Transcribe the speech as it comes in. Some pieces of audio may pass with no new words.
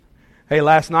Hey,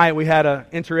 last night we had an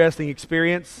interesting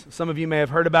experience. Some of you may have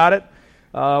heard about it.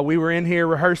 We were in here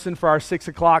rehearsing for our 6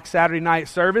 o'clock Saturday night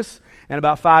service, and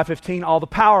about 5:15, all the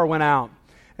power went out.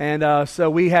 And so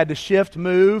we had to shift,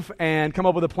 move, and come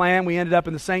up with a plan. We ended up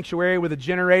in the sanctuary with a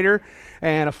generator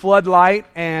and a floodlight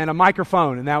and a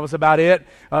microphone, and that was about it.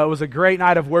 It was a great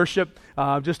night of worship,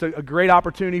 just a great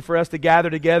opportunity for us to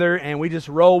gather together, and we just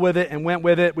rolled with it and went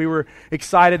with it. We were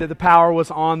excited that the power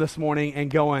was on this morning and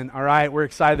going, all right? We're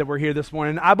excited that we're here this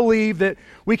morning. I believe that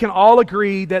we can all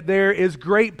agree that there is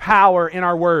great power in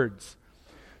our words.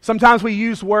 Sometimes we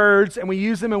use words and we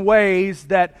use them in ways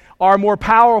that are more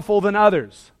powerful than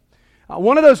others.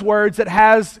 One of those words that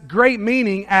has great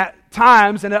meaning at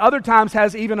times and at other times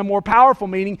has even a more powerful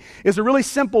meaning is a really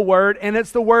simple word, and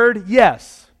it's the word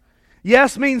yes.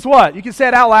 Yes means what? You can say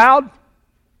it out loud.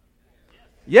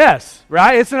 Yes,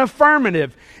 right? It's an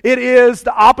affirmative. It is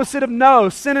the opposite of no.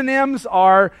 Synonyms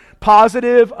are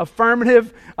positive,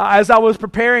 affirmative. As I was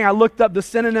preparing, I looked up the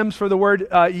synonyms for the word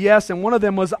yes, and one of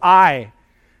them was I.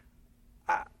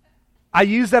 I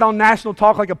used that on National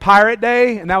Talk Like a Pirate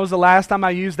Day, and that was the last time I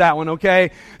used that one,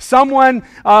 okay? Someone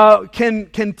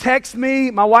can text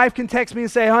me, my wife can text me and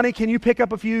say, honey, can you pick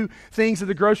up a few things at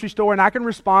the grocery store? And I can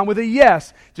respond with a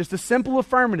yes, just a simple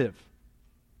affirmative.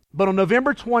 But on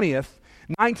November 20th,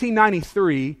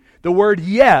 1993, the word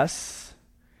yes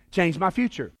changed my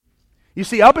future. You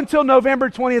see, up until November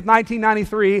 20th,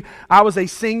 1993, I was a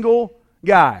single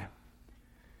guy.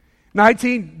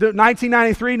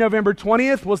 1993, November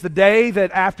 20th, was the day that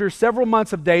after several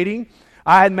months of dating,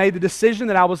 I had made the decision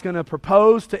that I was going to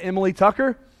propose to Emily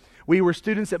Tucker. We were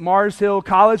students at Mars Hill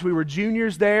College. We were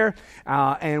juniors there,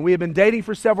 and we had been dating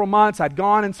for several months. I'd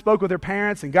gone and spoke with her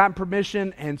parents and gotten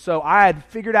permission, and so I had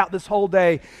figured out this whole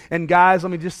day. And guys,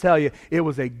 let me just tell you, it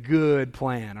was a good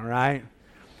plan, all right?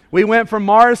 We went from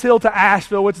Mars Hill to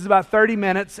Asheville, which is about 30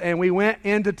 minutes, and we went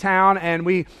into town, and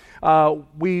we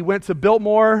went to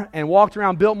Biltmore and walked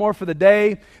around Biltmore for the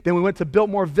day. Then we went to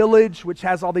Biltmore Village, which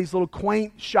has all these little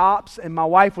quaint shops. And my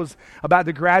wife was about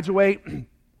to graduate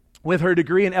with her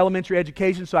degree in elementary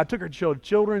education. So I took her to a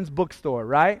children's bookstore,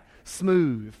 right?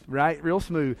 Smooth, right? Real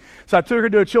smooth. So I took her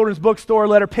to a children's bookstore,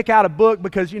 let her pick out a book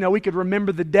because, we could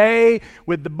remember the day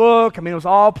with the book. I mean, it was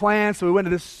all planned. So we went to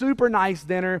this super nice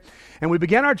dinner. And we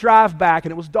began our drive back,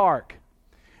 and it was dark.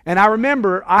 And I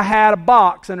remember I had a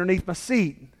box underneath my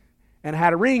seat. And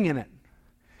had a ring in it.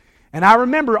 And I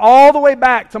remember all the way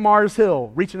back to Mars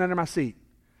Hill, reaching under my seat,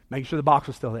 making sure the box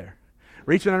was still there.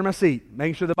 Reaching under my seat,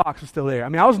 making sure the box was still there. I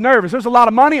mean, I was nervous. There's a lot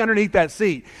of money underneath that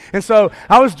seat. And so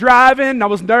I was driving, I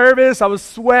was nervous, I was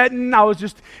sweating, I was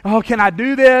just, can I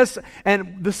do this?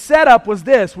 And the setup was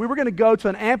this. We were going to go to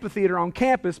an amphitheater on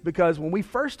campus because when we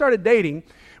first started dating,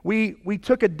 we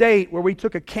took a date where we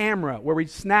took a camera, where we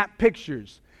snapped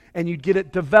pictures, and you'd get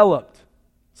it developed.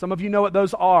 Some of you know what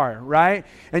those are, right?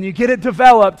 And you get it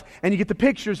developed, and you get the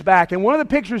pictures back. And one of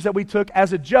the pictures that we took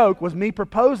as a joke was me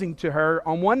proposing to her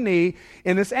on one knee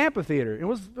in this amphitheater. It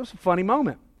was a funny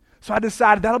moment. So I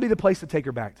decided that'll be the place to take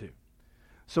her back to.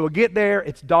 So we get there,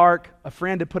 it's dark. A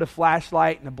friend had put a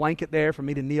flashlight and a blanket there for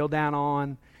me to kneel down on.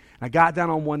 And I got down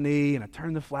on one knee, and I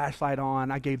turned the flashlight on.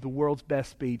 I gave the world's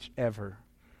best speech ever.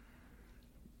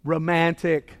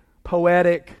 Romantic,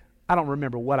 poetic. I don't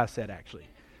remember what I said, actually.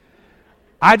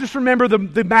 I just remember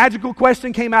the magical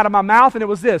question came out of my mouth, and it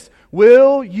was this: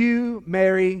 will you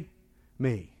marry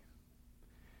me?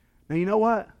 Now, you know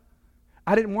what?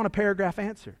 I didn't want a paragraph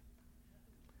answer.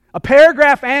 A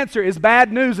paragraph answer is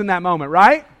bad news in that moment,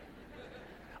 right?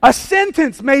 A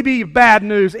sentence may be bad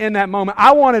news in that moment.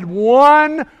 I wanted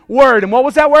one word, and what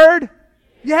was that word?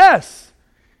 Yes.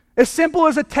 As simple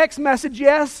as a text message,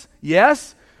 yes.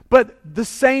 Yes. But the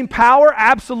same power?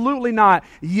 Absolutely not.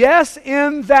 Yes,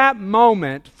 in that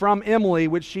moment from Emily,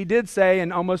 which she did say,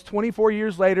 and almost 24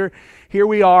 years later, here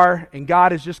we are, and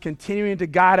God is just continuing to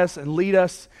guide us and lead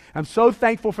us. I'm so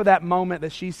thankful for that moment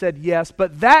that she said yes.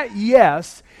 But that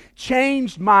yes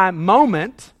changed my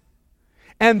moment,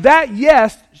 and that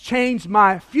yes changed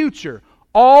my future,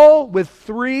 all with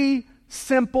 3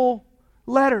 simple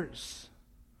letters.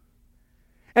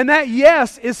 And that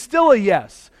yes is still a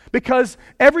yes. Because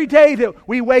every day that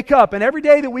we wake up and every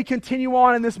day that we continue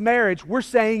on in this marriage, we're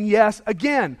saying yes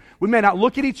again. We may not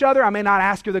look at each other, I may not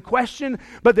ask her the question,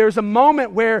 but there's a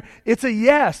moment where it's a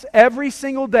yes every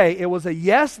single day. It was a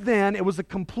yes then, it was a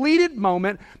completed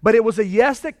moment, but it was a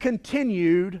yes that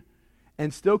continued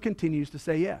and still continues to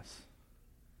say yes.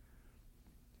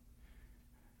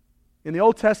 In the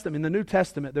Old Testament, in the New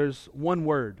Testament, there's one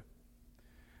word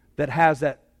that has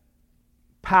that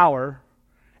power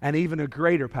and even a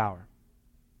greater power.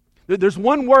 There's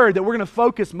one word that we're going to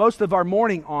focus most of our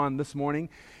morning on this morning,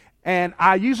 And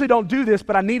I usually don't do this,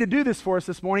 but I need to do this for us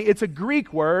this morning. It's a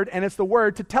Greek word, and it's the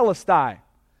word tetelestai. Now,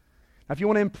 if you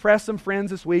want to impress some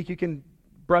friends this week, you can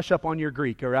brush up on your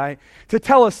Greek, all right?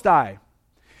 Tetelestai.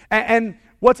 And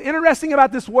what's interesting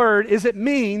about this word is it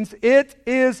means it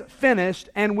is finished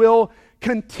and will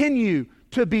continue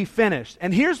to be finished.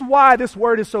 And here's why this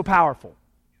word is so powerful.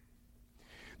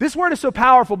 This word is so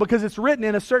powerful because it's written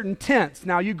in a certain tense.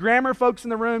 Now, you grammar folks in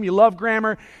the room, you love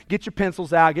grammar, get your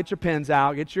pencils out, get your pens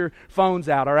out, get your phones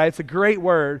out, all right? It's a great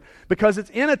word because it's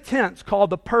in a tense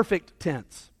called the perfect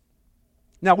tense.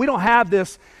 Now, we don't have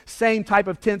this same type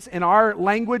of tense in our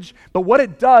language, but what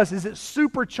it does is it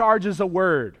supercharges a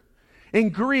word. In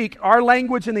Greek, our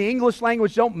language and the English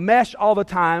language don't mesh all the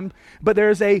time, but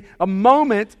there's a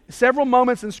moment, several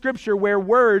moments in Scripture where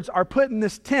words are put in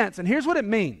this tense, and here's what it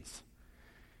means.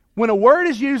 When a word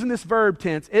is used in this verb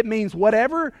tense, it means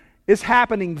whatever is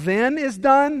happening then is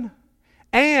done,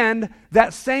 and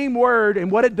that same word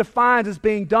and what it defines is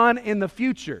being done in the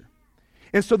future.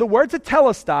 And so the word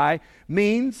tetelestai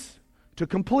means to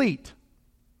complete,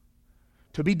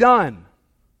 to be done,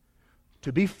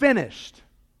 to be finished.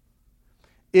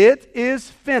 It is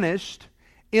finished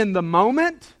in the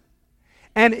moment,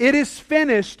 and it is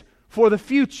finished for the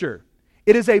future.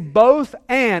 It is a both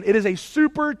and. It is a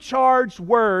supercharged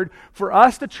word for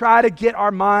us to try to get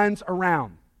our minds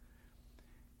around.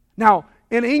 Now,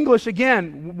 in English,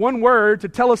 again, one word,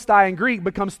 tetelestai in Greek,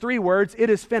 becomes three words. It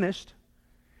is finished.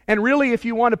 And really, if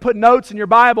you want to put notes in your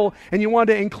Bible and you want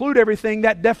to include everything,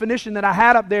 that definition that I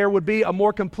had up there would be a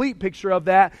more complete picture of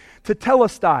that,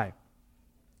 tetelestai.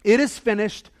 It is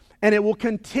finished, and it will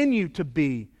continue to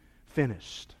be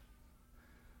finished.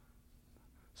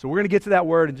 So we're going to get to that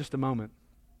word in just a moment.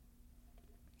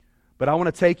 But I want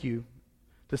to take you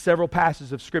to several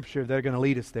passages of Scripture that are going to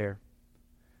lead us there.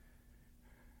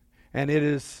 And it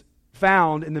is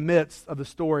found in the midst of the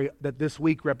story that this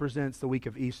week represents the week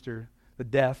of Easter, the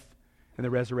death and the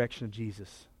resurrection of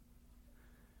Jesus.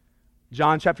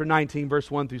 John chapter 19, verse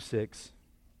 1 through 6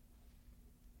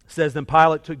 says, Then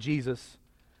Pilate took Jesus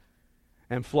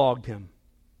and flogged him.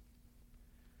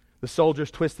 The soldiers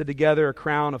twisted together a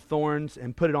crown of thorns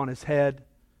and put it on his head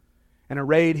and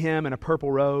arrayed him in a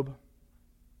purple robe.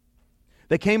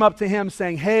 They came up to him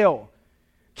saying, Hail,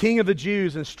 King of the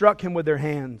Jews, and struck him with their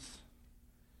hands.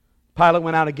 Pilate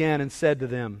went out again and said to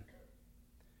them,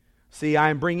 See, I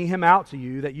am bringing him out to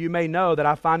you that you may know that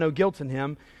I find no guilt in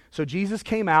him. So Jesus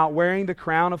came out wearing the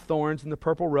crown of thorns and the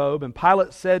purple robe, and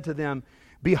Pilate said to them,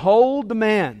 Behold the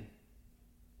man.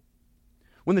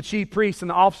 When the chief priests and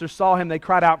the officers saw him, they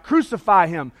cried out, Crucify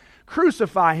him!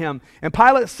 Crucify him! And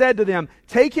Pilate said to them,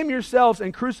 Take him yourselves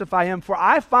and crucify him, for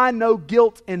I find no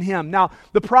guilt in him. Now,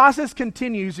 the process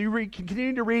continues. You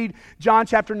continue to read John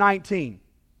chapter 19.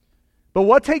 But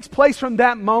what takes place from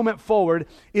that moment forward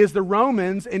is the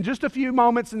Romans, in just a few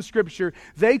moments in Scripture,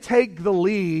 they take the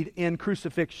lead in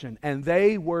crucifixion, and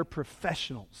they were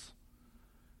professionals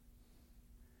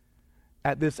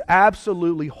at this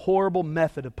absolutely horrible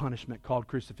method of punishment called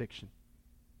crucifixion.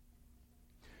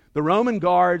 The Roman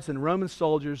guards and Roman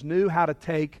soldiers knew how to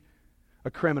take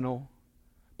a criminal,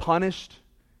 punished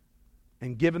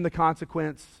and given the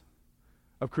consequence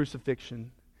of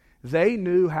crucifixion. They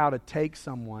knew how to take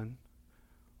someone,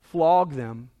 flog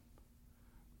them,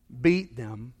 beat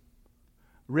them,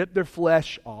 rip their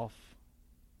flesh off,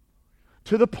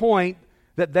 to the point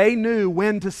that they knew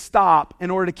when to stop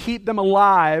in order to keep them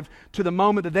alive to the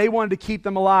moment that they wanted to keep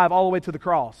them alive all the way to the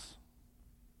cross.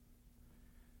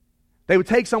 They would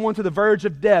take someone to the verge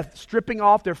of death, stripping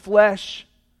off their flesh,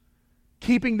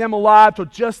 keeping them alive till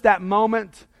just that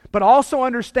moment. But also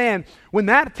understand, when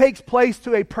that takes place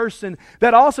to a person,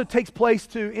 that also takes place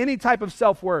to any type of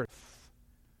self-worth.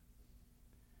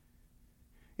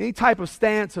 Any type of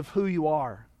stance of who you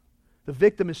are. The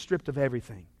victim is stripped of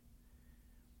everything.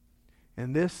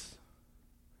 And this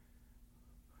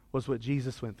was what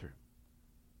Jesus went through.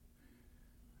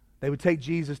 They would take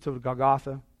Jesus to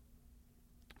Golgotha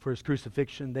for his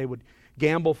crucifixion. They would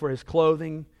gamble for his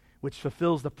clothing, which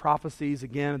fulfills the prophecies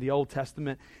again of the Old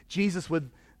Testament. Jesus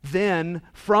would then,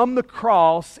 from the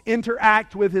cross,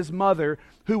 interact with his mother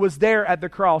who was there at the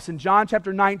cross. In John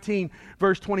chapter 19,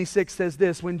 verse 26 says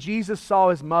this, When Jesus saw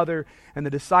his mother and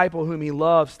the disciple whom he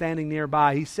loved standing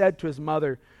nearby, he said to his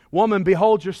mother, Woman,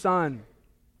 behold your son.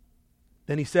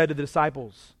 Then he said to the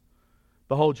disciples,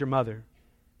 Behold your mother.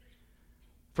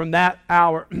 From that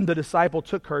hour, the disciple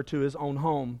took her to his own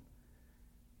home.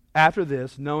 After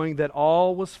this, knowing that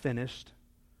all was finished,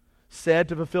 said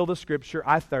to fulfill the scripture,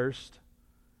 I thirst.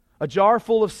 A jar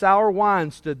full of sour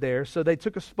wine stood there, so they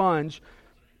took a sponge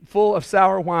full of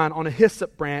sour wine on a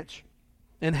hyssop branch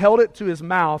and held it to his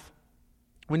mouth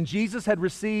When Jesus had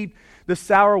received the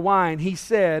sour wine, he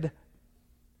said,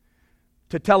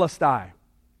 Tetelestai.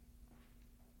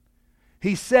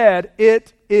 He said,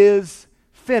 "It is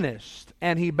finished."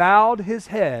 And he bowed his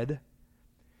head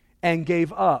and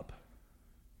gave up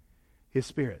his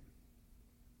spirit.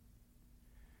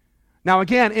 Now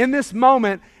again, in this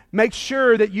moment, make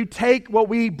sure that you take what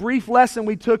brief lesson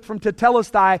we took from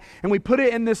Tetelestai and we put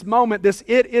it in this moment, this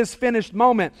 "it is finished"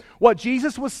 moment. What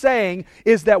Jesus was saying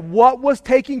is that what was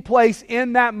taking place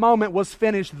in that moment was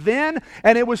finished then,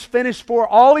 and it was finished for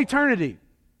all eternity.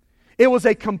 It was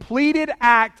a completed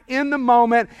act in the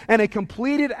moment and a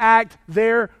completed act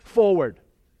there forward.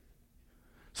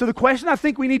 So the question I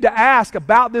think we need to ask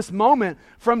about this moment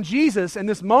from Jesus and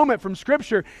this moment from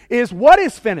Scripture is, what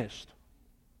is finished?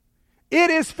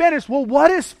 It is finished. Well, what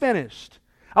is finished?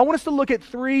 I want us to look at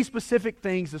three specific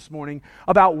things this morning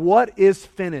about what is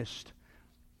finished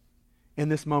in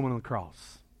this moment on the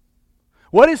cross.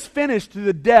 What is finished through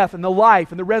the death and the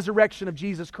life and the resurrection of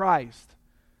Jesus Christ?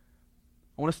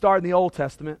 I want to start in the Old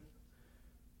Testament.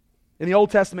 In the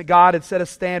Old Testament, God had set a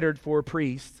standard for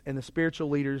priests and the spiritual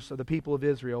leaders of the people of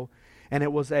Israel, and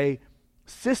it was a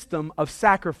system of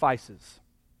sacrifices.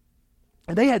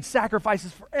 And they had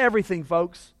sacrifices for everything,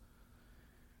 folks.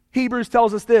 Hebrews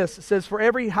tells us this. It says, "For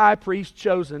every high priest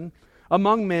chosen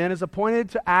among men is appointed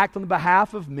to act on the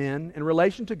behalf of men in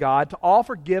relation to God, to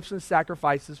offer gifts and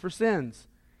sacrifices for sins.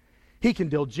 He can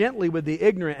deal gently with the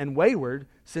ignorant and wayward,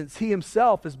 since he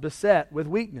himself is beset with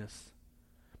weakness.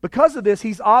 Because of this,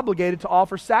 he's obligated to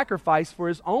offer sacrifice for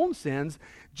his own sins,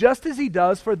 just as he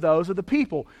does for those of the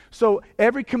people." So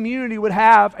every community would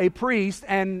have a priest,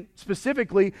 and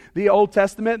specifically the Old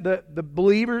Testament, the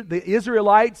believer, the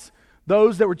Israelites,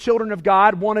 those that were children of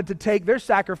God, wanted to take their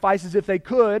sacrifices, if they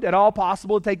could, at all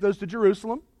possible, to take those to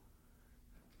Jerusalem.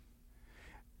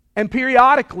 And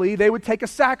periodically, they would take a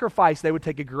sacrifice. They would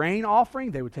take a grain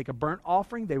offering. They would take a burnt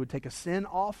offering. They would take a sin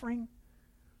offering.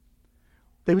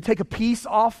 They would take a peace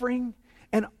offering.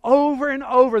 And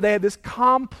over, they had this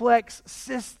complex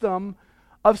system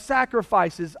of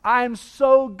sacrifices. I am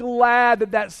so glad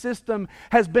that that system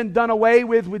has been done away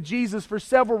with Jesus for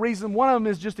several reasons. One of them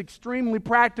is just extremely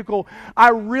practical.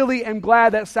 I really am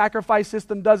glad that sacrifice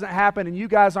system doesn't happen, and you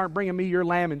guys aren't bringing me your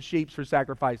lamb and sheep for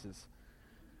sacrifices.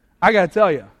 I got to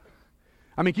tell you.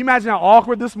 I mean, can you imagine how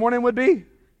awkward this morning would be?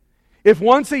 If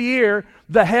once a year,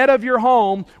 the head of your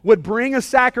home would bring a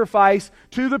sacrifice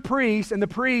to the priest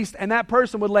and that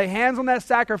person would lay hands on that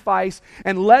sacrifice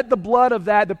and let the blood of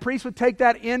that, the priest would take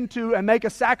that into and make a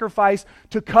sacrifice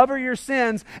to cover your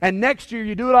sins, and next year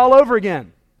you do it all over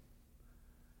again.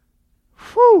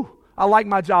 Whew, I like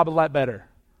my job a lot better.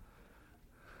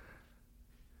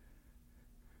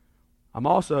 I'm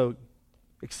also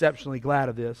exceptionally glad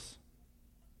of this,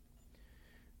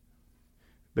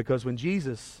 because when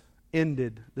Jesus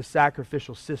ended the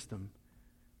sacrificial system,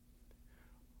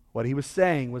 what he was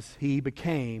saying was he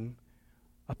became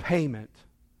a payment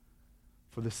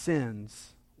for the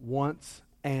sins once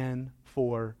and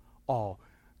for all.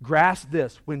 Grasp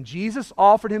this. When Jesus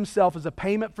offered himself as a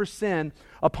payment for sin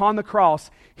upon the cross,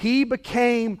 he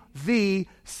became the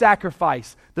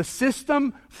sacrifice. The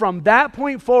system from that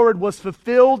point forward was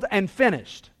fulfilled and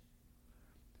finished.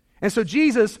 And so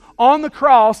Jesus on the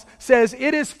cross says,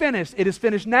 "It is finished." It is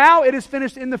finished now, it is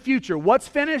finished in the future. What's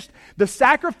finished? The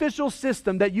sacrificial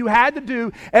system that you had to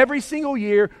do every single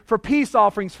year for peace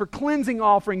offerings, for cleansing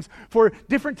offerings, for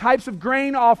different types of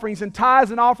grain offerings and tithes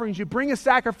and offerings. You bring a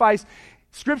sacrifice.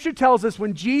 Scripture tells us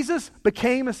when Jesus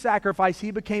became a sacrifice,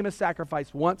 he became a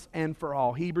sacrifice once and for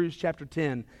all. Hebrews chapter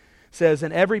 10 says,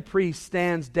 "And every priest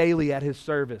stands daily at his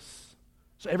service."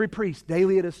 So every priest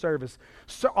daily at his service,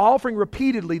 offering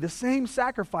repeatedly the same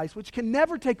sacrifice, which can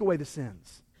never take away the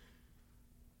sins.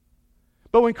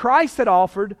 But when Christ had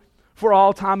offered for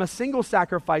all time a single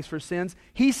sacrifice for sins,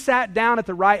 he sat down at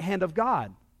the right hand of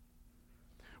God,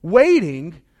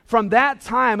 waiting from that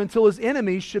time until his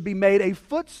enemies should be made a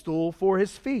footstool for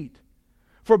his feet.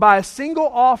 For by a single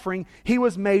offering he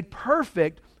was made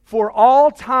perfect for all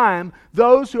time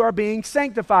those who are being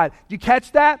sanctified. Did you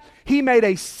catch that? He made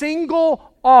a single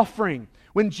offering.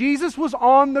 When Jesus was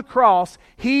on the cross,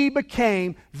 he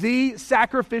became the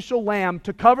sacrificial lamb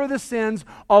to cover the sins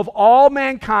of all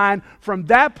mankind from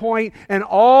that point and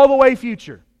all the way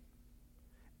future.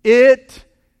 It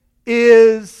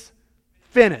is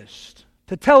finished.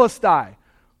 Tetelestai.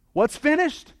 What's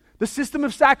finished? The system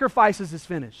of sacrifices is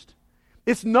finished.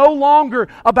 It's no longer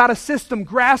about a system.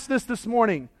 Grasp this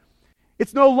morning.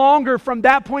 It's no longer from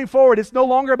that point forward. It's no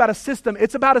longer about a system.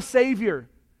 It's about a Savior.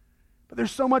 But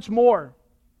there's so much more.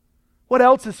 What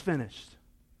else is finished?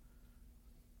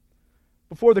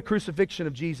 Before the crucifixion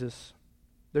of Jesus,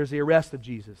 there's the arrest of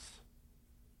Jesus.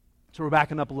 So we're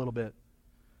backing up a little bit.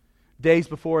 Days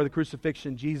before the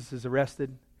crucifixion, Jesus is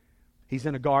arrested. He's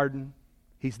in a garden.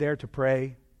 He's there to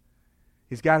pray.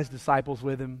 He's got his disciples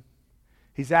with him.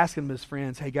 He's asking his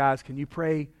friends, hey guys, can you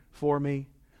pray for me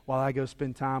while I go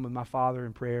spend time with my Father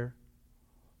in prayer?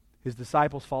 His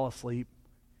disciples fall asleep.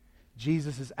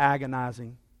 Jesus is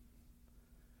agonizing.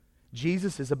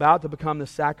 Jesus is about to become the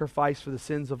sacrifice for the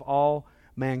sins of all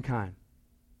mankind.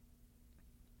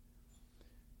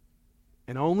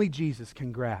 And only Jesus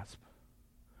can grasp.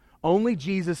 Only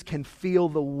Jesus can feel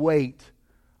the weight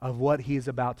of what he is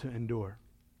about to endure.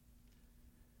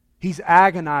 He's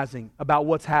agonizing about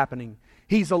what's happening.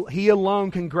 He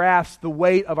alone can grasp the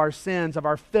weight of our sins, of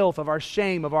our filth, of our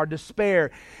shame, of our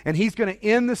despair. And he's going to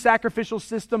end the sacrificial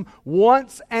system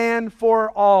once and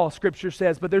for all, Scripture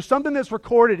says. But there's something that's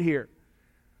recorded here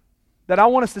that I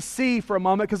want us to see for a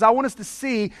moment, because I want us to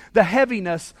see the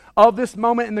heaviness of this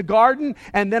moment in the garden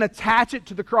and then attach it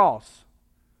to the cross.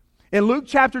 In Luke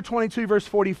chapter 22, verse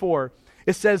 44,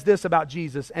 it says this about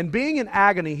Jesus. And being in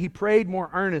agony, he prayed more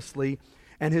earnestly,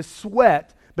 and his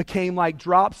sweat became like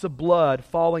drops of blood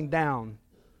falling down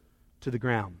to the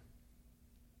ground.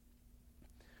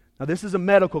 Now, this is a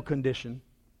medical condition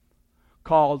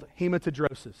called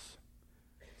hematidrosis.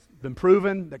 It's been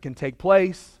proven that can take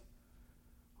place.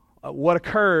 What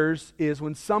occurs is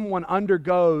when someone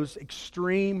undergoes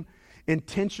extreme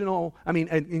intense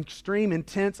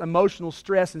emotional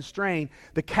stress and strain,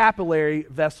 the capillary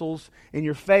vessels in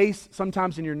your face,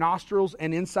 sometimes in your nostrils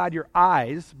and inside your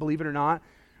eyes, believe it or not,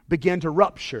 begin to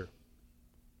rupture.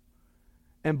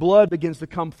 And blood begins to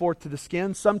come forth to the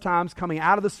skin, sometimes coming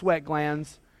out of the sweat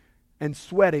glands and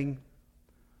sweating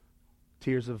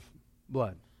tears of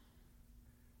blood.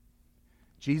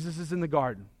 Jesus is in the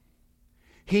garden.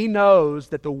 He knows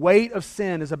that the weight of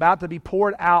sin is about to be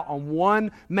poured out on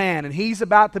one man, and he's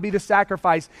about to be the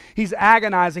sacrifice. He's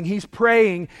agonizing, he's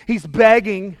praying, he's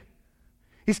begging.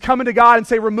 He's coming to God and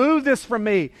say, remove this from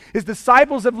me. His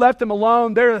disciples have left him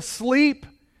alone. They're asleep.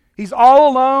 He's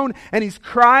all alone, and he's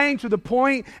crying to the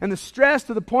point, and the stress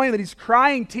to the point that he's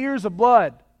crying tears of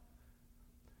blood.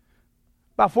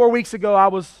 About 4 weeks ago, I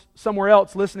was somewhere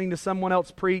else listening to someone else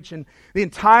preach, and the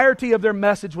entirety of their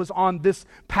message was on this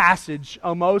passage,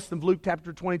 almost, of Luke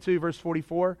chapter 22, verse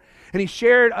 44. And he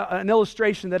shared an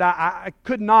illustration that I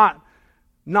could not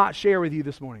share with you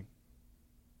this morning.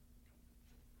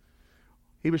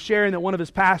 He was sharing that one of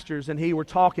his pastors and he were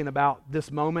talking about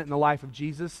this moment in the life of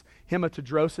Jesus,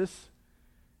 hematidrosis.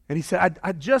 And he said,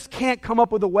 I just can't come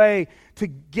up with a way to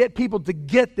get people to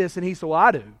get this. And he said, well,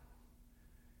 I do.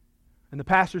 And the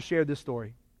pastor shared this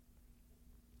story.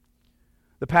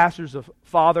 The pastor's a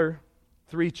father,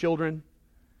 3 children.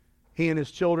 He and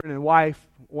his children and wife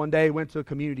one day went to a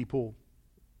community pool.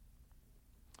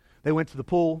 They went to the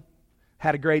pool,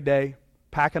 had a great day,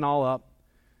 packing all up,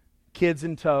 kids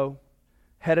in tow,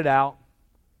 headed out.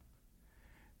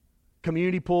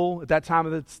 Community pool at that time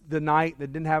of the night, they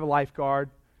didn't have a lifeguard.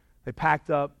 They packed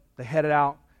up, they headed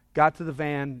out, got to the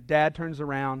van. Dad turns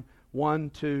around, 1,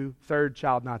 2, third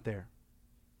child not there.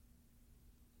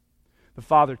 The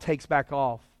father takes back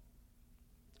off,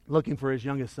 looking for his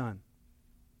youngest son.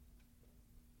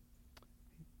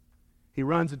 He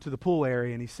runs into the pool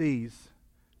area and he sees,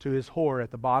 to his horror, at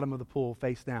the bottom of the pool,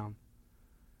 face down,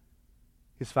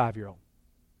 his 5-year-old.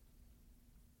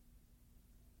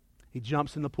 He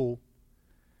jumps in the pool,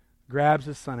 grabs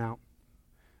his son out,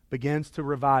 begins to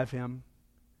revive him.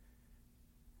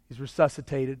 He's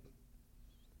resuscitated.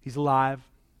 He's alive.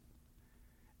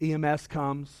 EMS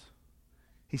comes.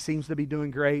 He seems to be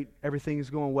doing great. Everything is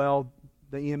going well.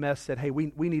 The EMS said, hey,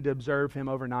 we need to observe him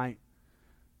overnight.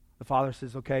 The father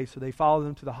says, okay. So they follow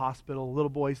him to the hospital. The little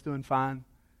boy's doing fine.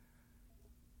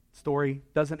 Story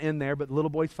doesn't end there, but the little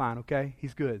boy's fine, okay?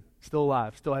 He's good. Still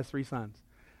alive. Still has 3 sons.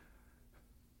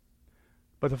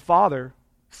 But the father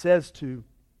says to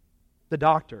the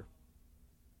doctor,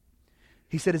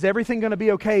 he said, is everything going to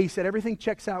be okay? He said, everything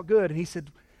checks out good. And he said,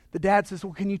 the dad says,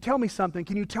 well, can you tell me something?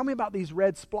 Can you tell me about these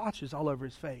red splotches all over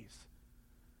his face?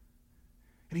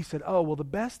 And he said, oh, well, the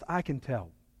best I can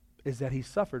tell is that he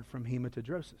suffered from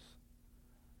hematidrosis.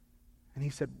 And he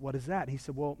said, what is that? And he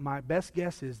said, well, my best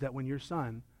guess is that when your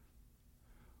son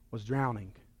was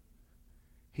drowning,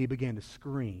 he began to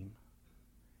scream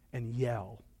and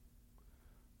yell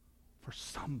for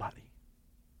somebody,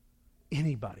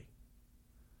 anybody,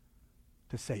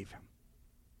 to save him.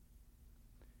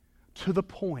 To the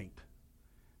point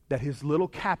that his little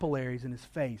capillaries in his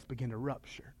face began to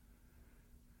rupture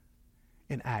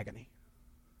in agony.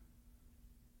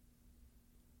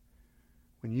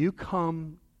 When you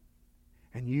come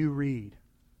and you read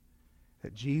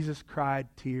that Jesus cried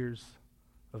tears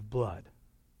of blood.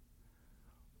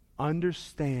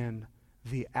 Understand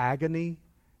the agony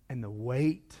and the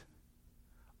weight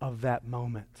of that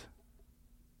moment.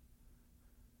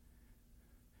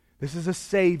 This is a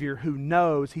Savior who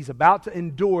knows He's about to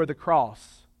endure the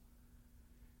cross.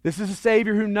 This is a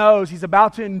Savior who knows He's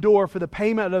about to endure for the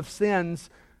payment of sins.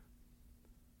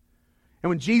 And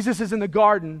when Jesus is in the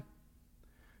garden,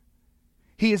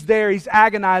 He is there, He's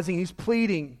agonizing, He's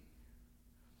pleading.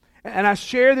 And I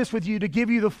share this with you to give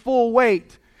you the full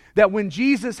weight that when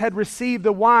Jesus had received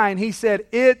the wine, He said,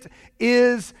 "It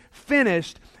is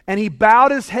finished." And He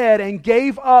bowed His head and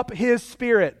gave up His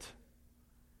spirit.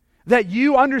 That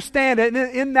you understand it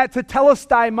in that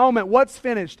tetelestai moment, what's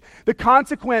finished? The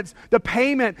consequence, the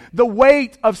payment, the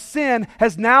weight of sin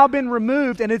has now been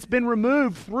removed, and it's been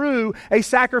removed through a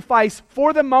sacrifice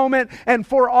for the moment and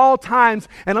for all times.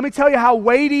 And let me tell you how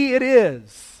weighty it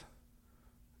is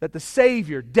that the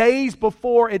Savior, days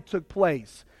before it took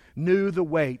place, knew the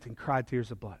weight and cried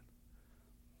tears of blood.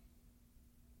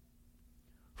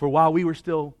 For while we were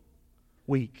still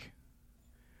weak,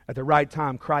 at the right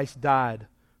time, Christ died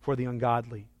for the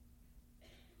ungodly.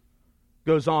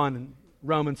 Goes on in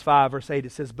Romans 5, verse 8,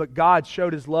 it says, "But God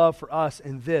showed His love for us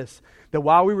in this, that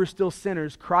while we were still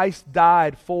sinners, Christ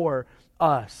died for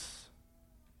us.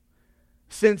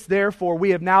 Since therefore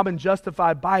we have now been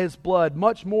justified by His blood,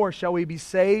 much more shall we be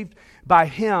saved by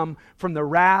Him from the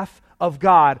wrath of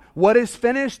God." What is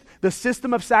finished? The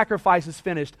system of sacrifice is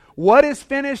finished. What is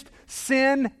finished?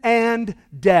 Sin and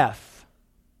death.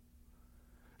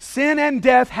 Sin and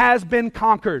death has been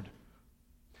conquered.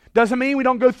 Doesn't mean we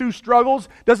don't go through struggles.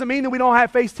 Doesn't mean that we don't have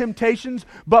faced temptations.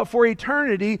 But for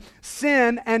eternity,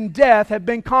 sin and death have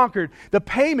been conquered. The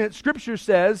payment, Scripture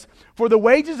says, for the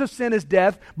wages of sin is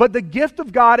death, but the gift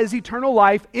of God is eternal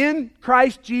life in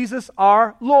Christ Jesus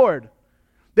our Lord.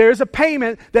 There's a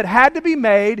payment that had to be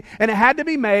made, and it had to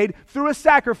be made through a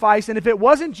sacrifice. And if it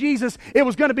wasn't Jesus, it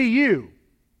was going to be you.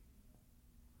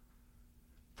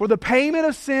 For the payment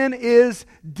of sin is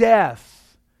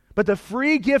death, but the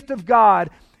free gift of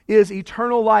God is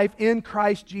eternal life in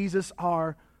Christ Jesus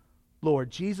our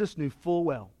Lord. Jesus knew full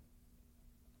well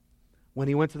when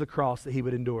He went to the cross that He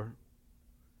would endure.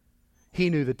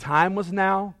 He knew the time was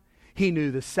now. He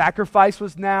knew the sacrifice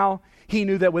was now. He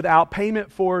knew that without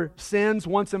payment for sins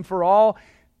once and for all,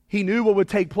 He knew what would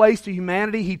take place to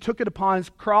humanity. He took it upon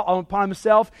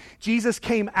Himself. Jesus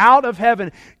came out of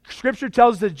heaven. Scripture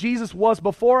tells us that Jesus was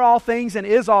before all things and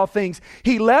is all things.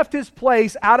 He left His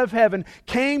place out of heaven,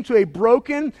 came to a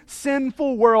broken,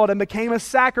 sinful world, and became a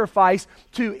sacrifice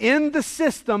to end the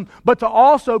system, but to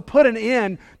also put an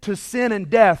end to sin and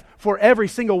death for every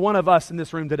single one of us in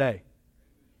this room today.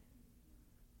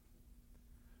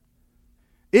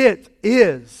 It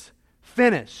is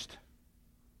finished.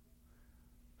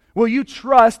 Will you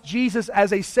trust Jesus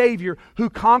as a Savior who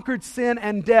conquered sin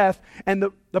and death and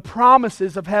the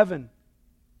promises of heaven?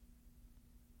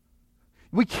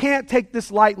 We can't take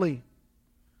this lightly.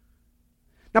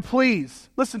 Now please,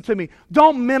 listen to me.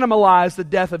 Don't minimize the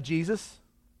death of Jesus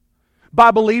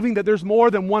by believing that there's more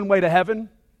than one way to heaven. And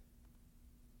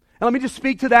let me just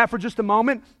speak to that for just a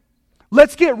moment.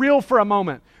 Let's get real for a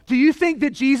moment. Do you think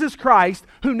that Jesus Christ,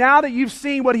 who now that you've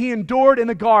seen what He endured in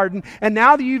the garden, and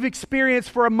now that you've experienced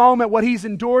for a moment what He's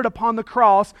endured upon the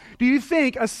cross, do you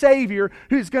think a Savior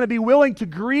who's going to be willing to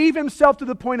grieve Himself to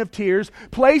the point of tears,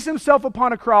 place Himself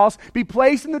upon a cross, be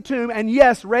placed in the tomb, and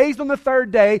yes, raised on the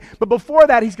third day, but before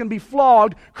that He's going to be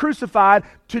flogged, crucified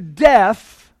to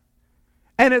death,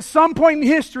 and at some point in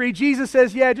history, Jesus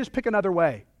says, yeah, just pick another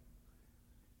way.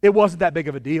 It wasn't that big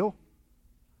of a deal.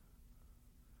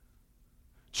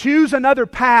 Choose another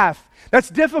path. That's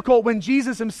difficult when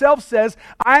Jesus Himself says,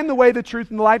 I am the way, the truth,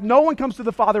 and the life. No one comes to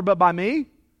the Father but by me.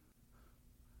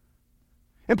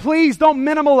 And please don't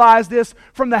minimalize this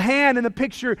from the hand and the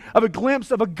picture of a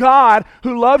glimpse of a God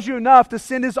who loves you enough to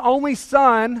send His only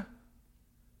Son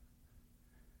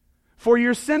for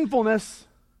your sinfulness.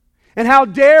 And how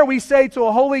dare we say to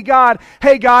a holy God,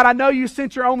 hey God, I know you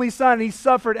sent your only Son and He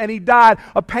suffered and He died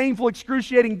a painful,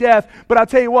 excruciating death, but I'll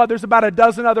tell you what, there's about a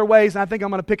dozen other ways and I think I'm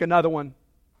going to pick another one.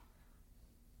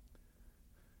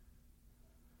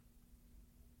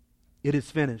 It is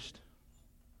finished.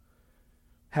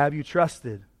 Have you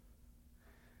trusted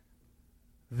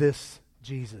this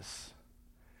Jesus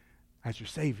as your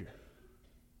Savior?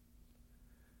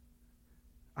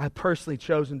 I've personally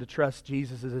chosen to trust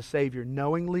Jesus as a Savior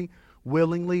knowingly,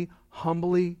 willingly,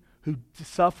 humbly, who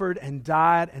suffered and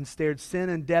died and stared sin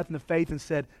and death in the face and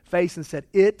said,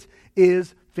 it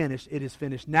is finished. It is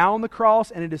finished now on the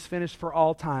cross, and it is finished for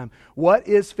all time. What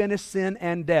is finished? Sin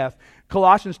and death.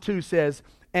 Colossians 2 says,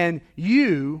 And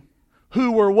you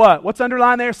who were what? What's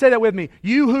underlined there? Say that with me.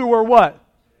 You who were what?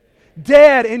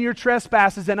 Dead in your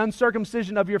trespasses and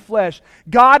uncircumcision of your flesh.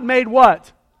 God made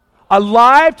what?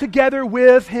 Alive together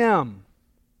with Him,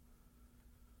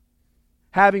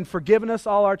 having forgiven us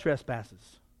all our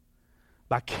trespasses,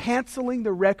 by canceling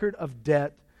the record of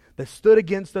debt that stood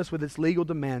against us with its legal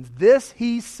demands. This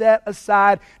He set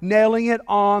aside, nailing it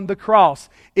on the cross.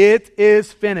 It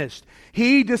is finished.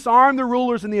 He disarmed the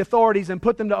rulers and the authorities and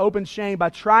put them to open shame by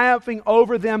triumphing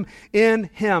over them in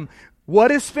Him.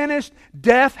 What is finished?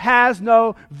 Death has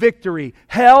no victory.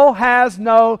 Hell has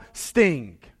no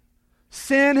sting.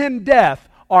 Sin and death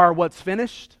are what's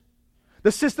finished.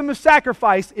 The system of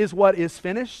sacrifice is what is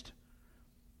finished.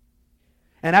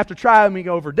 And after triumphing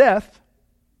over death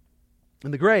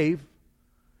and the grave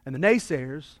and the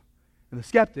naysayers and the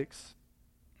skeptics,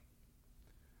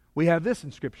 we have this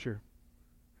in Scripture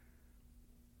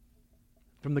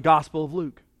from the Gospel of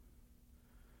Luke.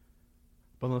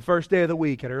 But on the first day of the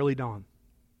week at early dawn,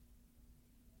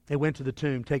 they went to the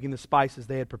tomb, taking the spices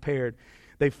they had prepared.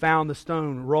 They found the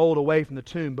stone rolled away from the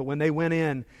tomb, but when they went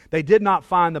in, they did not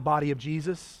find the body of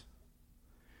Jesus.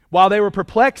 While they were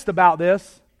perplexed about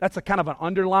this, that's a kind of an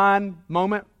underlined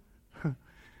moment.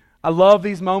 I love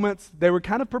these moments. They were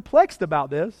kind of perplexed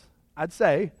about this, I'd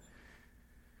say.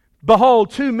 Behold,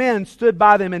 two men stood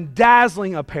by them in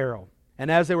dazzling apparel. And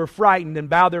as they were frightened and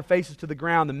bowed their faces to the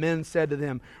ground, the men said to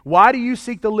them, "Why do you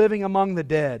seek the living among the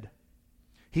dead?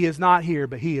 He is not here,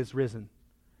 but He is risen.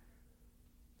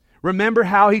 Remember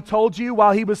how He told you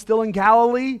while He was still in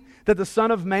Galilee that the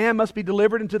Son of Man must be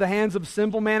delivered into the hands of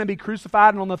sinful men and be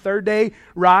crucified and on the third day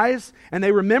rise?" And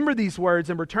they remembered these words,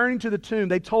 and returning to the tomb,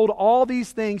 they told all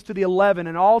these things to the 11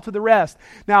 and all to the rest.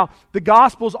 Now, the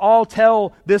Gospels all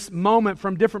tell this moment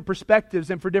from different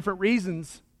perspectives and for different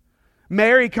reasons.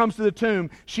 Mary comes to the tomb.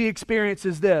 She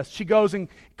experiences this. She goes and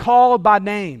called by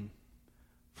name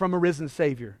from a risen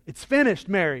Savior. It's finished,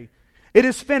 Mary. It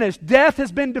is finished. Death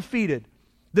has been defeated.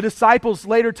 The disciples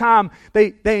later time,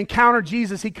 they encounter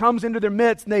Jesus. He comes into their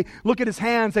midst and they look at His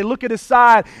hands, they look at His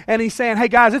side, and He's saying, "Hey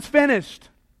guys, it's finished.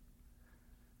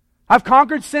 I've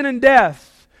conquered sin and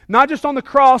death, not just on the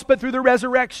cross, but through the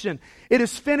resurrection. It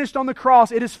is finished on the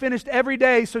cross. It is finished every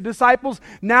day. So disciples,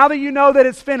 now that you know that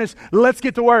it's finished, let's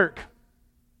get to work.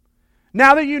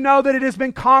 Now that you know that it has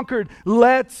been conquered,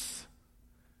 let's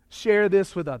share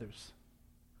this with others."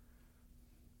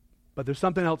 But there's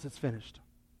something else that's finished.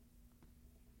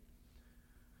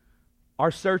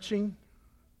 Our searching,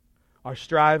 our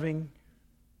striving,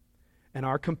 and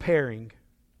our comparing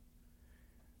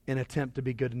in an attempt to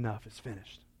be good enough is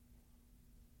finished.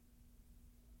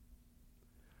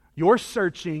 Your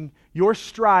searching, your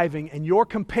striving, and your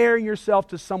comparing yourself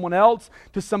to someone else,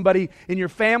 to somebody in your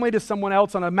family, to someone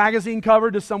else on a magazine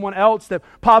cover, to someone else that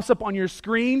pops up on your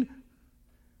screen,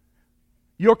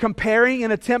 you're comparing in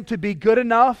an attempt to be good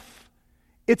enough,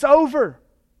 it's over.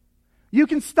 You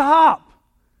can stop.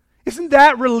 Isn't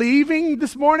that relieving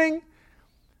this morning?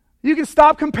 You can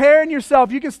stop comparing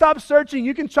yourself. You can stop searching.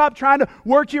 You can stop trying to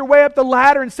work your way up the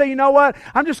ladder and say, "You know what?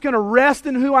 I'm just going to rest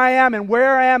in who I am and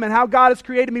where I am and how God has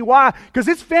created me." Why? Because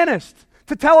it's finished.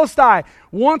 Tetelestai,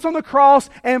 once on the cross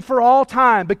and for all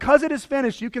time. Because it is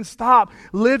finished, you can stop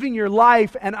living your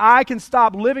life, and I can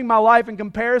stop living my life in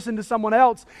comparison to someone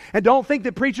else. And don't think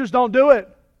that preachers don't do it.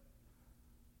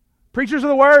 Preachers are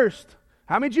the worst.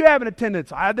 How many did you have in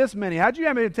attendance? I had this many. How did you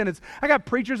have in attendance? I got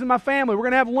preachers in my family. We're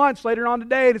going to have lunch later on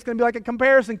today, and it's going to be like a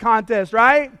comparison contest,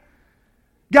 right?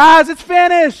 Guys, it's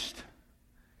finished.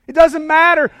 It doesn't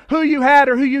matter who you had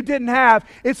or who you didn't have.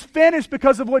 It's finished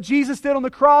because of what Jesus did on the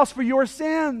cross for your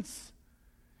sins.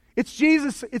 It's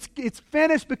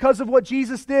finished because of what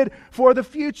Jesus did for the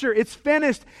future. It's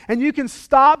finished, and you can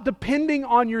stop depending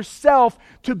on yourself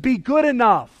to be good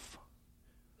enough.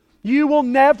 You will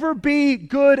never be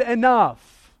good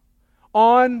enough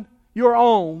on your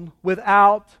own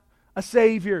without a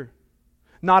Savior.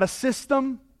 Not a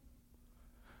system,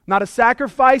 not a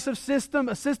sacrifice of system,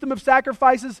 a system of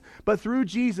sacrifices, but through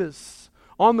Jesus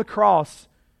on the cross.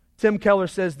 Tim Keller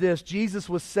says this: Jesus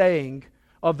was saying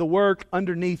of the work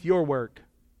underneath your work,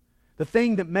 the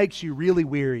thing that makes you really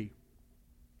weary,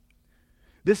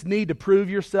 this need to prove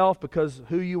yourself because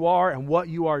who you are and what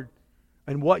you are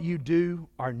and what you do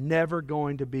are never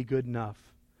going to be good enough.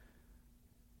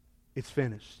 It's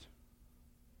finished.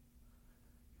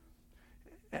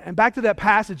 And back to that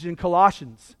passage in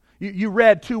Colossians. You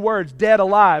read two words, dead,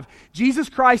 alive. Jesus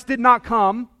Christ did not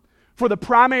come for the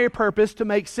primary purpose to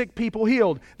make sick people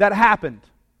healed. That happened.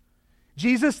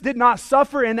 Jesus did not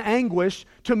suffer in anguish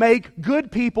to make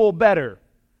good people better.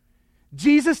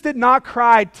 Jesus did not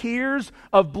cry tears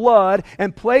of blood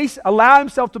and allow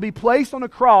himself to be placed on a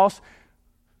cross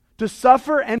to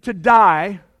suffer and to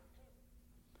die,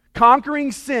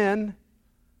 conquering sin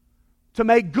to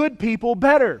make good people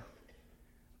better.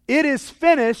 It is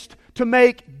finished to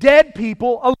make dead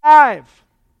people alive.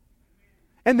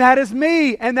 And that is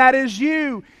me, and that is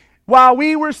you. While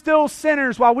we were still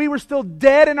sinners, while we were still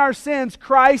dead in our sins,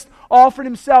 Christ offered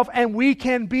himself and we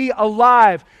can be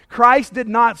alive. Christ did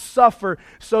not suffer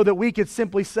so that we could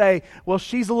simply say, well,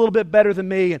 she's a little bit better than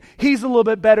me and he's a little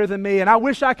bit better than me and I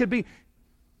wish I could be.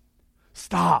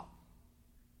 Stop.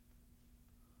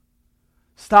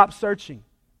 Stop searching.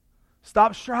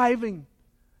 Stop striving.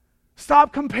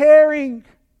 Stop comparing.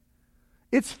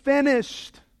 It's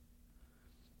finished.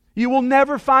 You will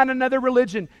never find another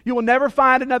religion. You will never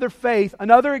find another faith,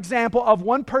 another example of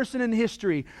one person in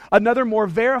history, another more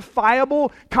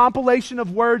verifiable compilation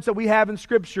of words that we have in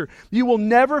Scripture. You will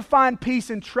never find peace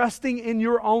in trusting in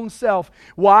your own self.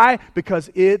 Why? Because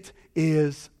it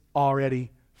is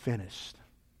already finished.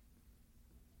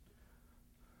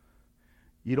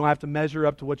 You don't have to measure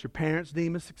up to what your parents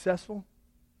deem as successful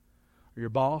or your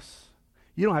boss.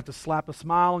 You don't have to slap a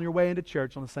smile on your way into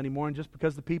church on a Sunday morning just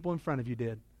because the people in front of you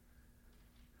did.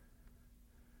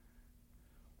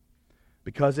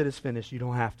 Because it is finished, you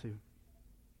don't have to.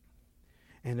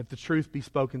 And if the truth be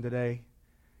spoken today,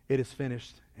 it is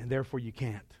finished, and therefore you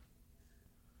can't.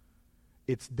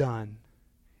 It's done.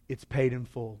 It's paid in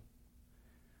full.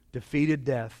 Defeated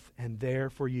death, and there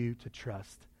for you to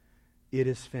trust. It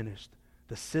is finished.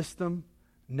 The system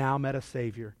now met a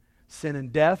Savior. Sin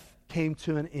and death came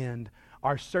to an end.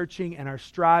 Our searching and our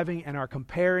striving and our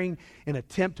comparing in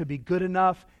attempt to be good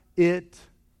enough, it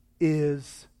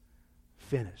is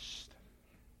finished.